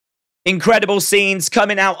Incredible scenes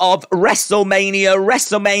coming out of WrestleMania.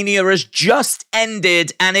 WrestleMania has just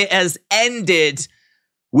ended, and it has ended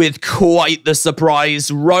with quite the surprise.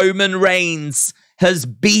 Roman Reigns has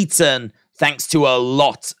beaten, thanks to a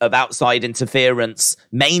lot of outside interference,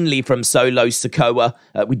 mainly from Solo Sikoa.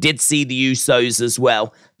 We did see the Usos as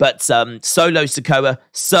well, but Solo Sikoa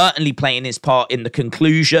certainly playing his part in the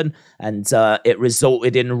conclusion, and it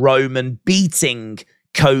resulted in Roman beating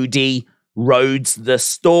Cody Rhodes. The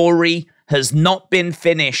story has not been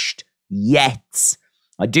finished yet.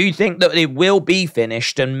 I do think that it will be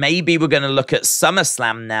finished, and maybe we're going to look at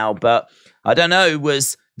SummerSlam now, but I don't know,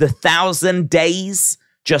 was the 1,000 days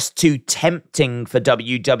just too tempting for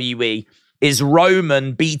WWE? Is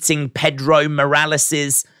Roman beating Pedro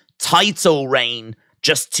Morales' title reign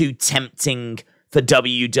just too tempting for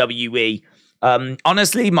WWE?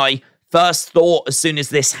 Honestly, my first thought as soon as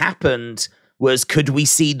this happened was, could we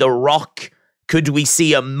see The Rock? Could we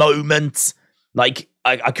see a moment? Like,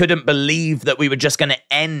 I couldn't believe that we were just going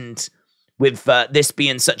to end with this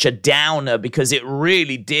being such a downer, because it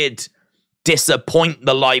really did disappoint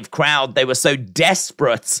the live crowd. They were so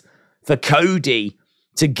desperate for Cody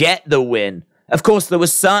to get the win. Of course, there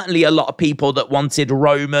was certainly a lot of people that wanted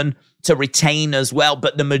Roman to retain as well,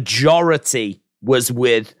 but the majority was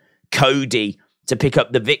with Cody to pick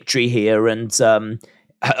up the victory here, and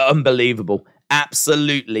unbelievable.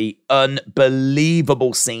 Absolutely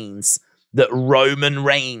unbelievable scenes that Roman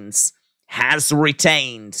Reigns has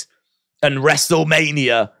retained and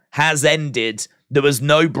WrestleMania has ended. There was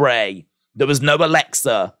no Bray. There was no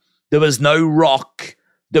Alexa. There was no Rock.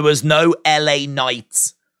 There was no LA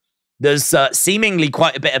Knight. There's seemingly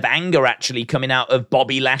quite a bit of anger actually coming out of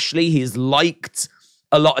Bobby Lashley. He's liked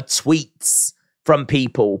a lot of tweets from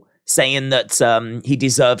people saying that he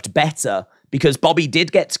deserved better, because Bobby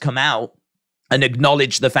did get to come out and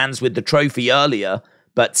acknowledge the fans with the trophy earlier,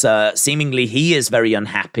 but seemingly he is very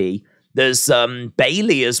unhappy. There's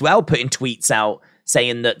Bayley as well putting tweets out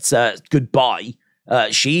saying that goodbye.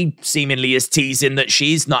 She seemingly is teasing that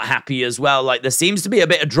she's not happy as well. Like, there seems to be a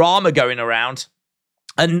bit of drama going around.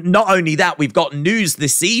 And not only that, we've got news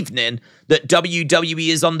this evening that WWE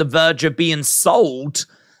is on the verge of being sold.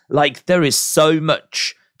 Like, there is so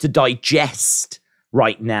much to digest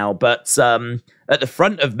right now, but at the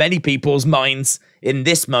front of many people's minds in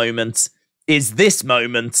this moment is this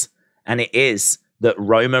moment, and it is that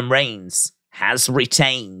Roman Reigns has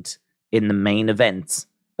retained in the main event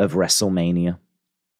of WrestleMania.